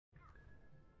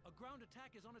ground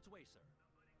attack is on its way, sir.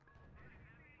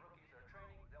 Rookies are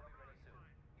training. They'll be ready soon.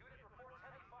 Unit reports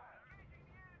heavy fire.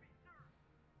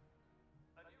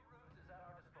 A new ruse is at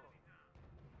our disposal.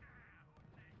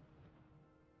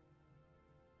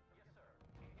 Yes, sir.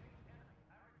 Engage enemy.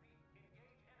 I repeat,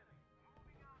 engage enemy.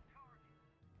 Moving on target.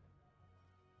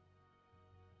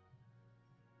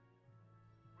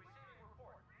 Receiving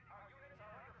report. Our units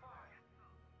are under fire.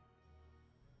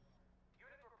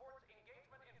 Unit reports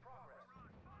engagement in progress.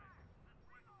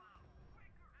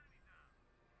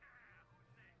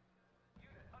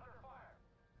 Unit under fire.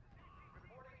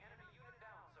 Reporting enemy unit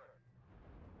down, sir.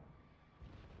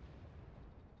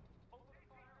 Open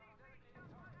fire on designated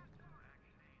target.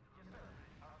 Yes, sir.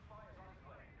 Our spy is on his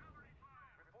way.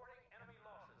 Reporting enemy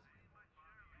losses.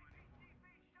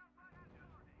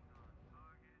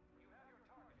 You have your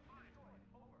target. Destroy it.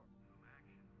 Over.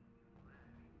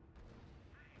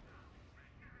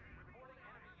 Reporting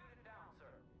enemy unit down,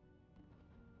 sir.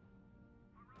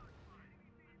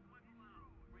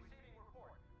 Receiving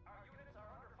report. Our units are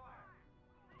under fire.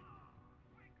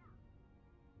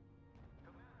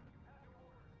 Commander, you have your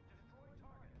orders. Destroy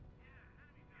target.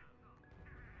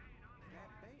 That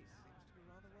base seems to be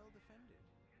rather well defended.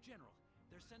 General,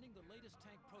 they're sending the latest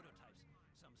tank prototypes.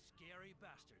 Some scary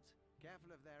bastards.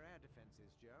 Careful of their air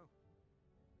defenses, Joe.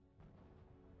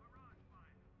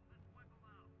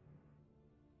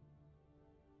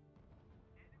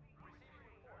 Receiving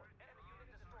report. Enemy unit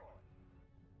destroyed.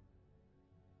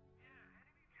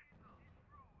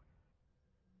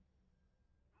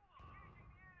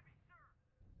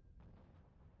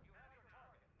 You have your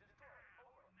target. Destroy it.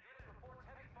 Over. Unit reports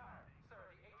heavy fire. Sir,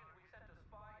 the agent we sent to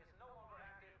spy is no longer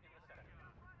active in the sector.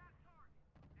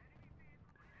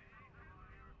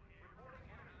 Reporting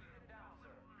enemy unit down,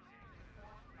 sir. Receiving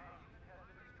report. Our unit has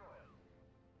been destroyed.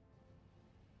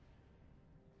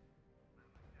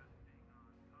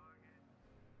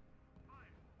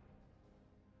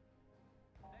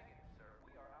 Negative, sir.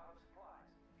 We are out of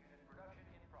supplies. Unit production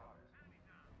in progress.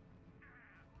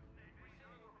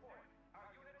 Receiving report. Our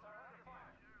units are under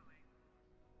fire.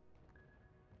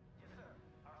 Yes, sir.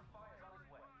 Our spy is on his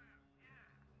way.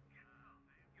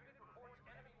 Unit reports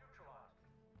enemy neutralized.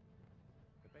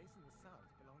 The base in the south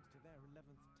belongs to their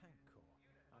 11th Tank Corps.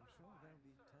 I'm sure they'll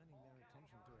be turning their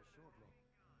attention to us shortly.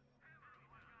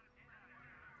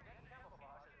 Net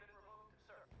camouflage has been removed,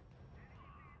 sir.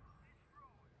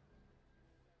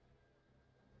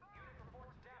 Unit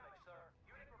reports damage, sir.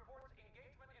 Unit reports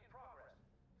engagement in progress.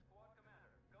 Squad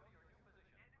commander, go to your new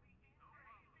position.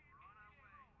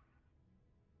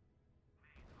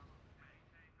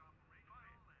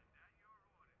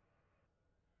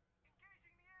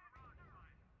 Engaging the enemy, sir.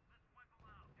 Let's wipe them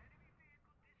out. Enemy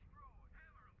vehicle destroyed.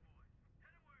 Hammer them, boys.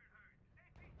 Tell them where it hurts.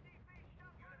 APCB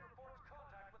shot. Unit reports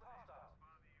contact with hostiles.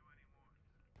 Bother you anymore.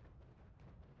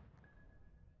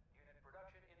 Unit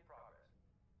production in progress.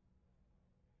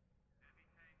 Heavy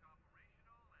tank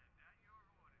operational and at your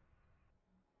orders.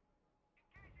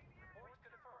 Engaging the enemy. Reports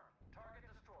confirmed. Target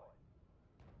destroyed.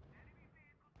 Enemy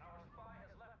vehicle destroyed. Our spy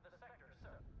has left the sector,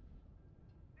 sir.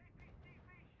 APCB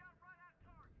shot right at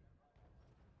target.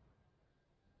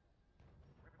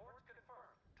 Reports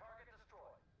confirmed. Target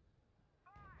destroyed.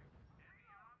 Fire! Heavy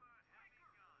armor, heavy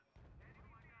guns.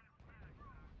 Enemy vehicle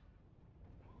destroyed.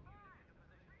 Move unit into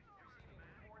position. Receiving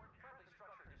report. Friendly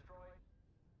structure destroyed.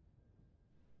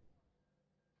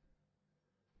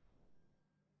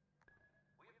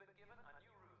 We have been given a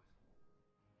new ruse.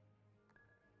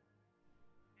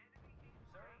 Enemy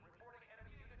Sir, reporting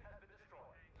enemy unit has been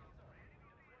destroyed. Yes, sir.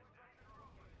 Defense structure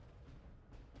located.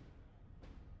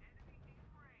 Enemy in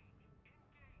range.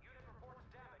 Engage. Unit reports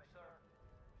damage, sir.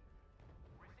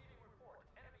 Receiving report.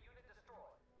 Enemy unit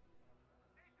destroyed.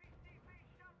 APCB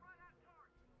shot right at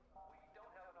target. We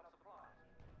don't have enough supplies.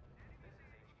 This is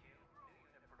HQ. New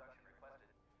unit production requested.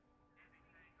 Enemy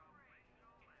tank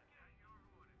operational and at your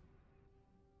orders.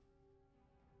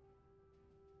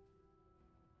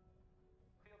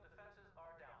 Field defenses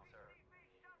are down, sir. APCB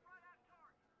shot right at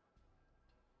target.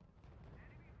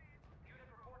 Enemy vehicle Unit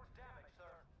reports damage,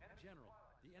 sir. Enemy General, supply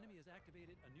line. the enemy has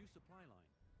activated a new supply line.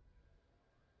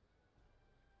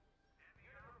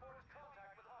 Unit reports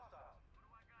contact with hostiles. What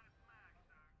do I got at flag,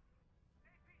 sir?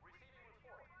 APCB Receiving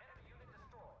shot report. right Enemy unit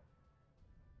destroyed.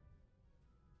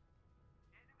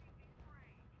 Enemy in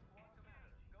range. Squad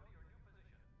commander, go to your new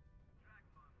position. Track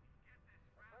monkey, get this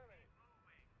scrap Affirmative. heap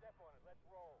moving. Step on it. Let's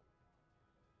roll.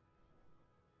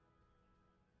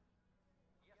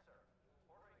 Yes, sir.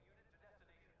 Ordering unit to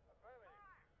destination. Affirmative.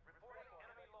 Reporting Step on it.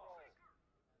 enemy Let's roll. losses.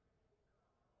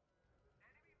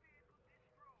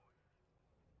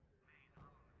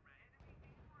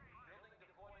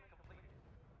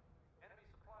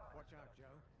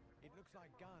 Joe. It looks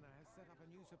like Ghana has set up a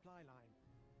new supply line.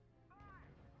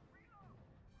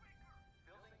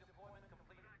 Building deployment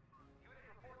completed. Unit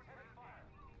reports heavy fire.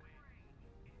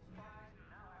 Spies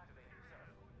now activated, sir.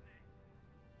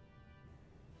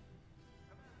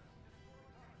 Commander, destroy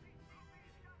target.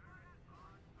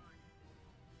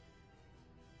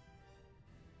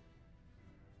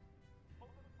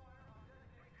 Open fire on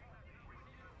designated target.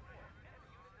 Receiving report. Enemy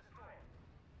unit destroyed.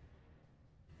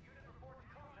 Unit reports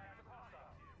contact with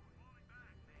hostile.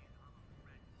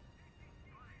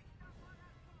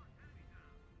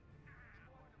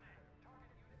 Squad commander,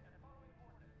 target unit and following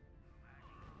coordinates.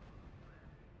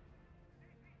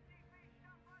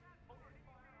 Open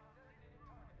fire on designated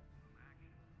target.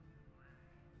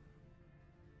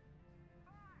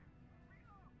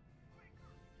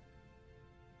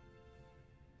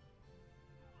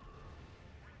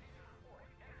 Receiving report.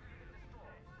 Enemy unit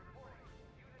destroyed. Reporting.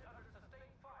 Unit under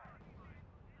sustained fire.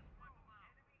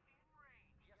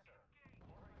 Yes, sir.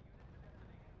 Ordering unit to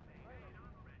destination.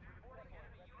 Reporting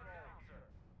enemy unit down, sir.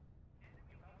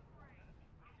 You have the coordinates.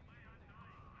 Proceed to position.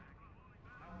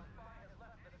 Our spy has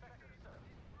left the sector, sir.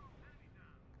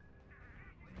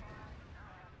 Spy now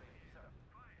activated, sir.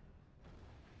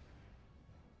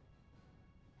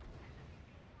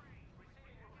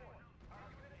 Receiving report. Our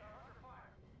units are under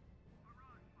fire.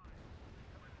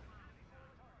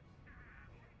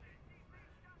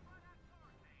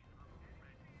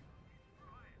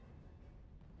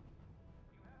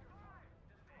 You have your target.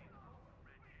 Destroy them over.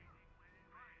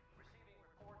 Receiving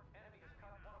report. Enemy has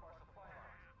cut one of our supply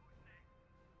lines.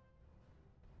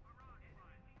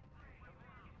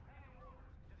 Command, you have your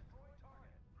orders. Destroy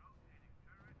target.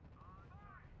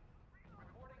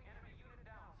 Reporting enemy unit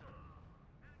down, sir.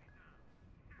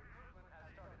 Recruitment has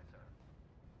started, sir.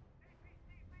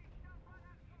 Indicated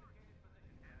position.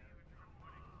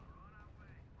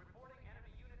 Reporting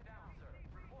enemy unit down, sir.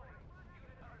 Reporting.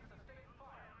 Unit under sustained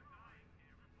fire.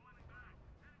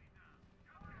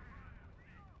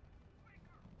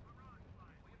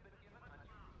 We have been given a new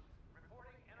ruse.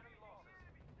 Reporting enemy losses.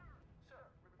 Sir,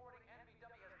 reporting enemy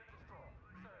dummy has been destroyed.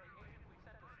 Sir, the agent we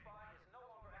sent to spy is no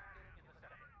longer active in the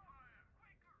sector.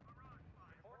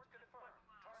 Reports confirmed.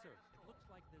 Sir, Target it destroyed. looks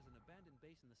like there's an abandoned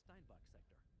base in the Steinbach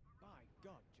sector. By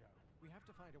God, Joe. We have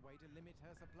to find a way to limit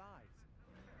her supplies.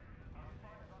 Our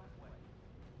spy is on its way.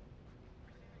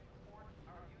 Receiving report.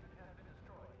 Our unit has been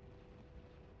destroyed.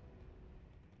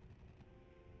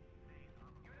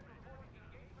 Unit report.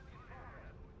 Engagement in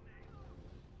progress.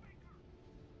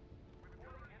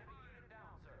 Reporting enemy unit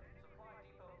down, sir. Supply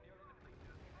depot nearly depleted.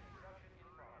 Extraction in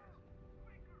progress.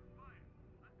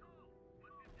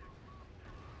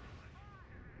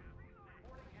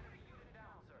 Reporting enemy unit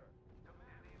down, sir.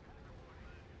 Command, you have your orders.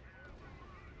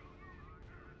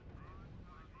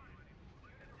 Destroy target.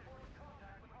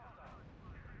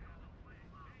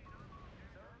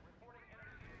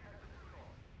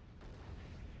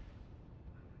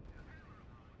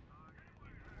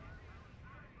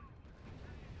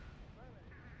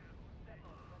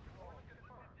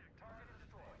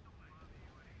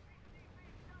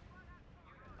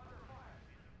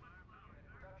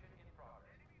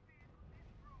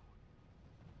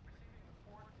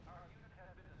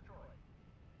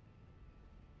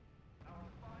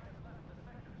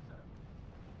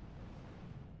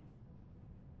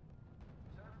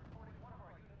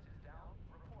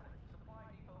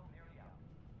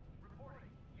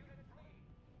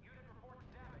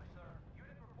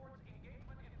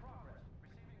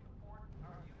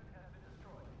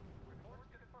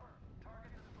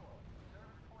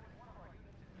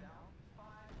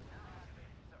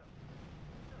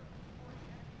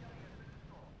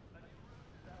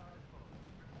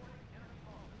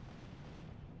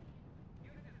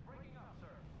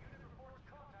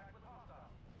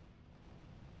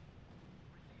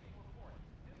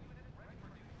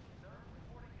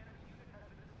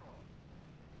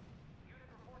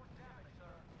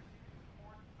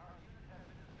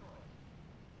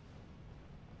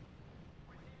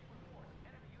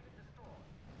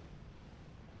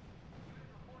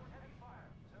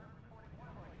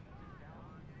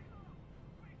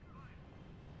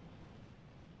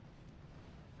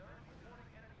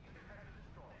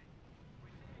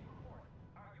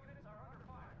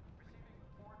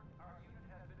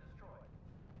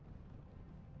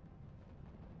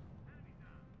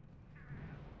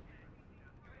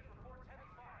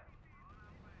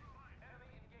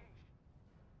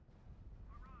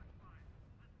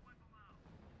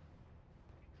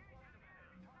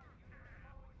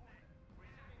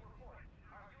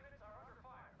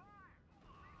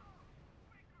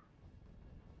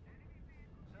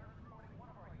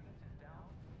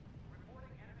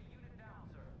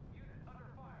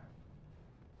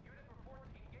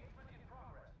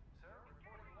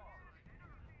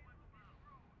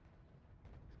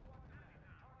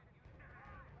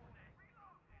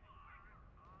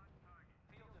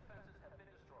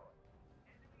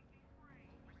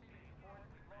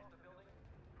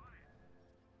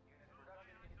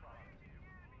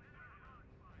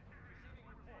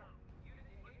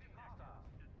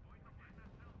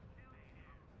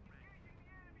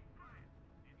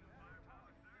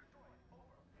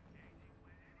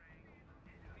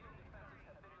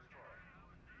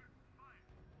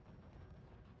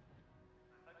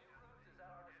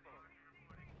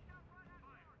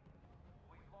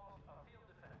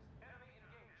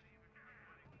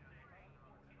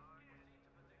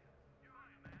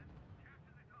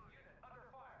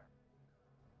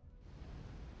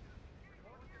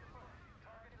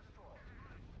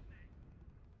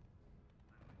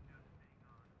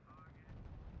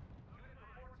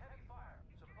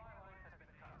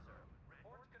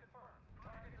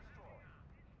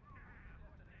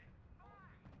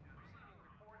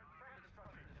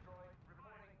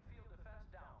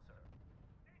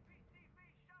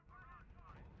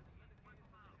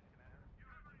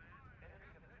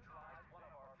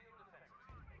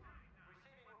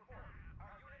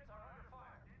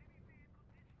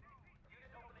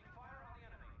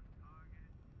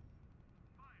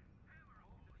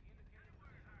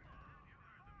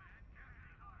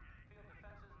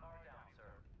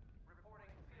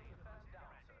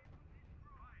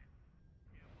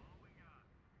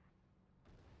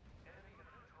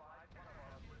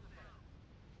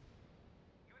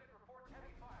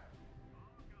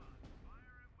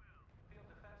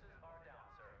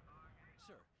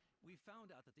 found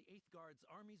out that the 8th Guard's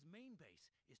army's main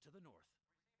base is to the north.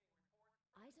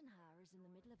 Eisenhower is in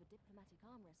the middle of a diplomatic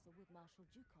arm wrestle with Marshal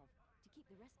Zhukov to keep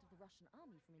the rest of the Russian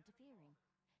army from interfering.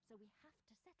 So we have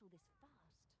to settle this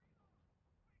fast.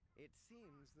 It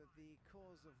seems that the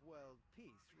cause of world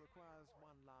peace requires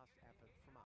one last effort from